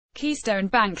Keystone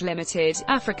Bank Limited,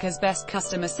 Africa's best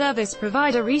customer service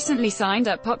provider, recently signed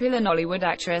up popular Nollywood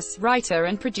actress, writer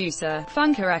and producer,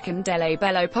 Funke Akindele,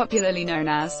 Bello, popularly known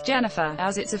as Jennifer,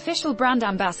 as its official brand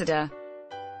ambassador.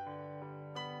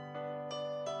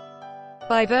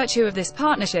 By virtue of this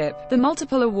partnership, the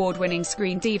multiple award-winning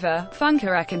screen diva, Funke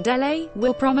Akindele,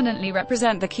 will prominently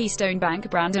represent the Keystone Bank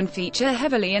brand and feature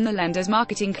heavily in the lender's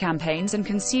marketing campaigns and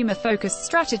consumer-focused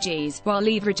strategies, while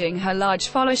leveraging her large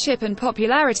followership and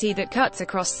popularity that cuts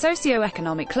across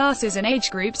socio-economic classes and age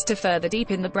groups to further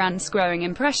deepen the brand's growing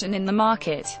impression in the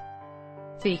market.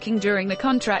 Speaking during the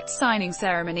contract signing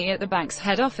ceremony at the bank's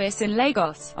head office in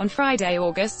Lagos, on Friday,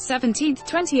 August 17,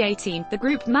 2018, the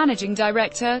Group Managing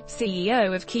Director,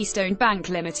 CEO of Keystone Bank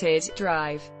Limited,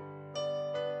 Drive.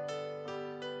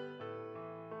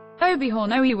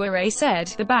 Obihonoiwere said,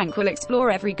 the bank will explore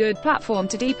every good platform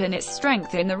to deepen its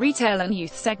strength in the retail and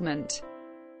youth segment.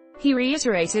 He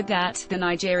reiterated that the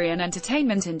Nigerian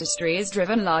entertainment industry is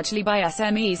driven largely by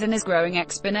SMEs and is growing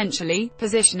exponentially,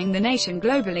 positioning the nation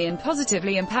globally and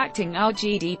positively impacting our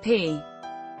GDP.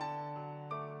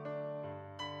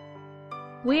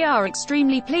 We are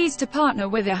extremely pleased to partner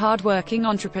with a hard-working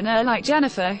entrepreneur like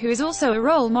Jennifer, who is also a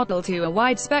role model to a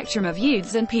wide spectrum of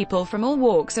youths and people from all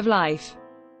walks of life.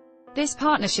 This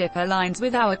partnership aligns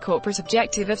with our corporate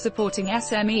objective of supporting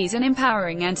SMEs and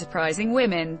empowering enterprising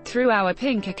women, through our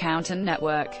Pink Accountant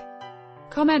network.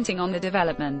 Commenting on the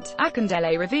development,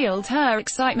 Akindele revealed her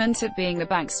excitement at being the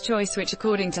bank's choice, which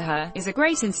according to her, is a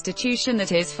great institution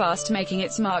that is fast making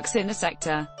its marks in the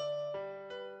sector.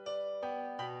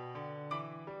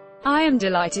 I am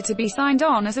delighted to be signed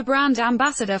on as a brand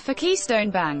ambassador for Keystone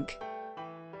Bank.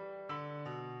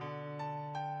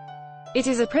 It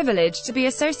is a privilege to be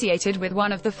associated with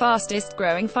one of the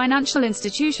fastest-growing financial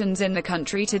institutions in the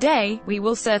country today. We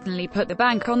will certainly put the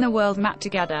bank on the world map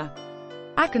together,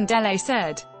 Akindele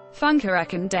said. Funke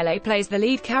Akindele plays the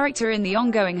lead character in the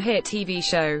ongoing hit TV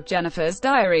show, Jennifer's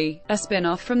Diary, a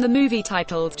spin-off from the movie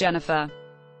titled Jennifer.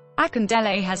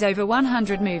 Akindele has over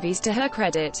 100 movies to her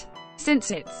credit.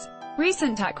 Since its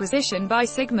recent acquisition by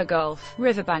Sigma Gulf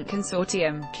Riverbank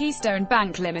Consortium, Keystone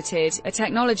Bank Limited, a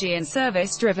technology and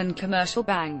service-driven commercial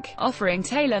bank, offering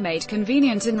tailor-made,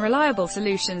 convenient and reliable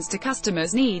solutions to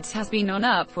customers' needs, has been on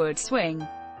upward swing.